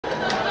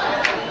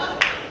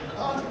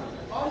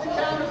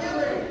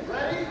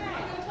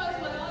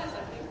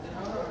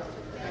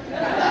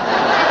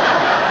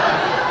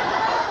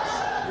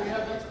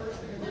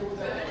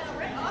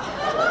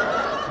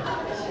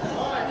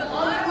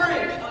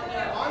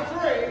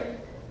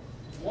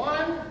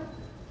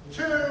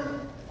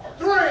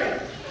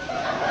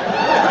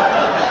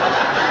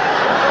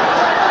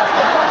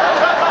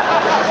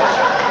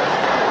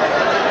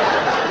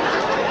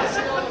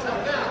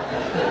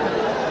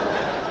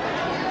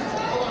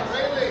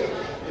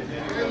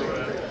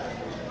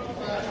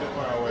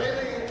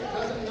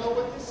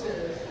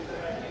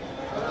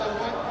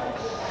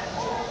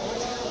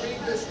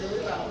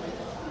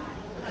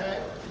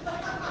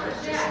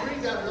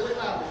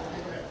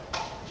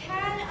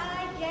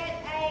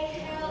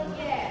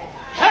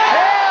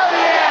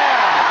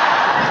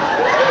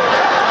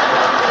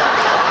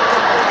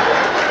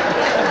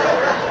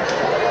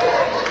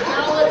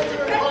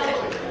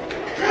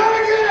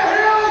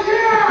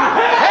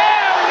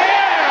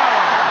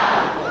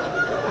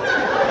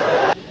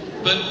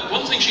But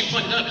one thing she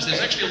pointed out is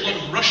there's actually a lot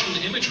of Russian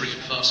imagery in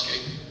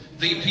Farscape.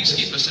 The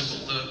peacekeeper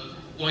symbol, the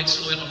white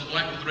silhouette on the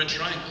black with the red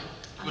triangle,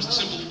 was the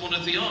symbol for one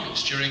of the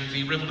armies during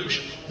the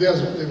revolution. Yes,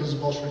 it was a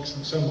Bolshevik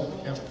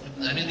symbol, yeah.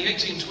 And in the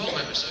 1812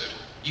 episode,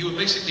 you were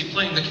basically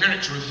playing the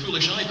character of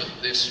Foolish Ivan,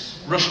 this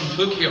Russian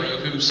folk hero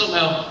who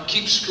somehow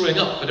keeps screwing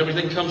up, but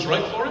everything comes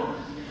right for him.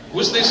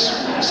 Was this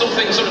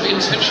something sort of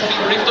intentionally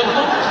briefed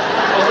upon?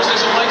 Or was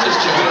this a writer's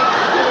joke?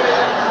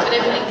 But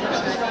everything comes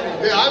right for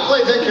him. Yeah, I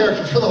played that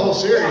character for the whole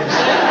series.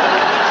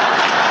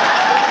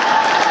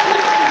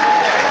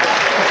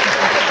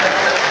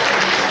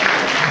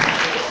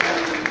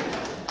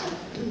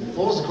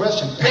 What was the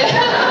question?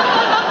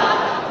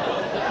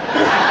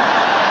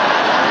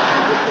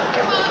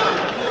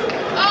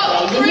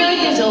 You know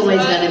there's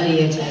always going to be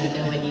a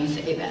taker when you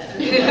say that.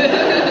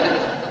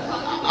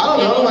 I don't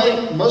know,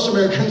 like, most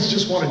Americans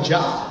just want a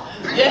job.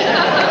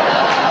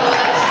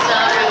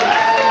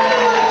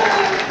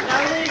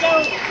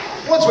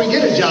 Once we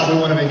get a job, we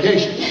want a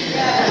vacation.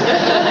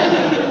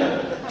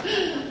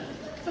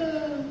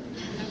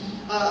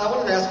 I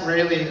wanted to ask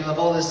Raelee, of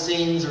all the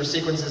scenes or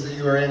sequences that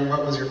you were in,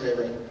 what was your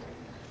favorite?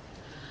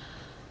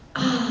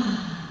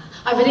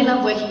 I really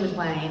love working with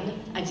Wayne.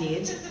 I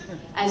did.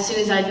 As soon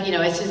as I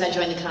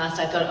joined the cast,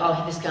 I thought,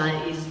 oh, this guy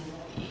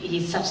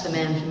he's such the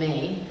man for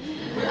me.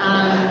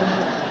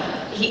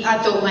 I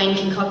thought Wayne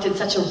concocted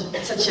such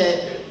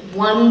a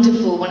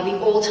wonderful, one of the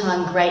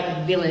all-time great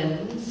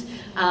villains.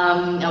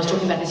 I was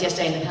talking about this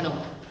yesterday in the panel.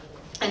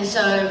 And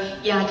so,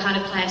 yeah, I kind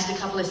of planted a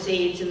couple of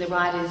seeds in the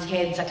writers'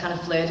 heads. I kind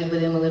of flirted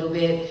with him a little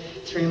bit,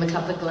 threw him a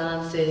couple of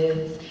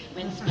glances,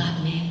 went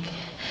Sputnik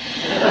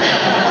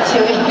to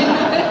him.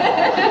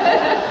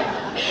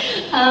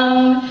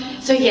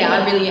 So yeah,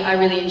 I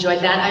really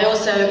enjoyed that. I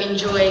also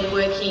enjoyed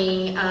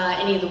working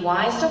any of the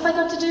wire stuff I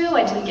got to do.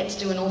 I didn't get to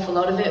do an awful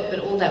lot of it, but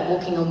all that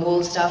walking on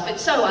wall stuff,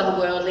 it's so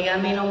otherworldly. I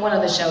mean, on what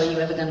other show are you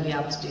ever going to be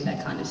able to do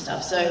that kind of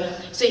stuff? So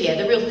yeah,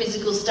 the real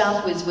physical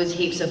stuff was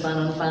heaps of fun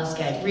on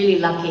Farscape. Really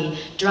lucky.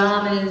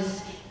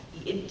 Dramas,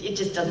 it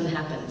just doesn't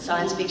happen.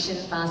 Science fiction,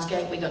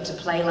 Farscape, we got to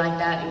play like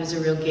that. It was a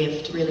real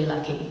gift. Really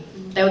lucky.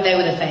 They were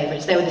the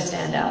favourites. They were the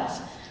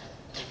standouts.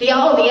 The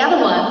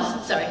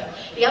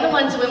other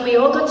ones when we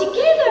all got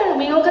together and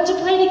we all got to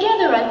play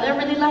together. I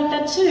really liked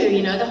that too.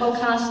 You know, the whole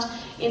cast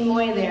in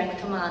Moya there in the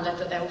command. I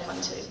thought they were fun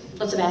too.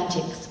 Lots of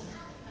antics.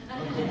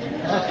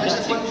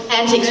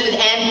 Antics with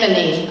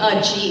Anthony.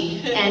 Oh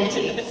gee,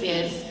 antics,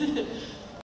 yes.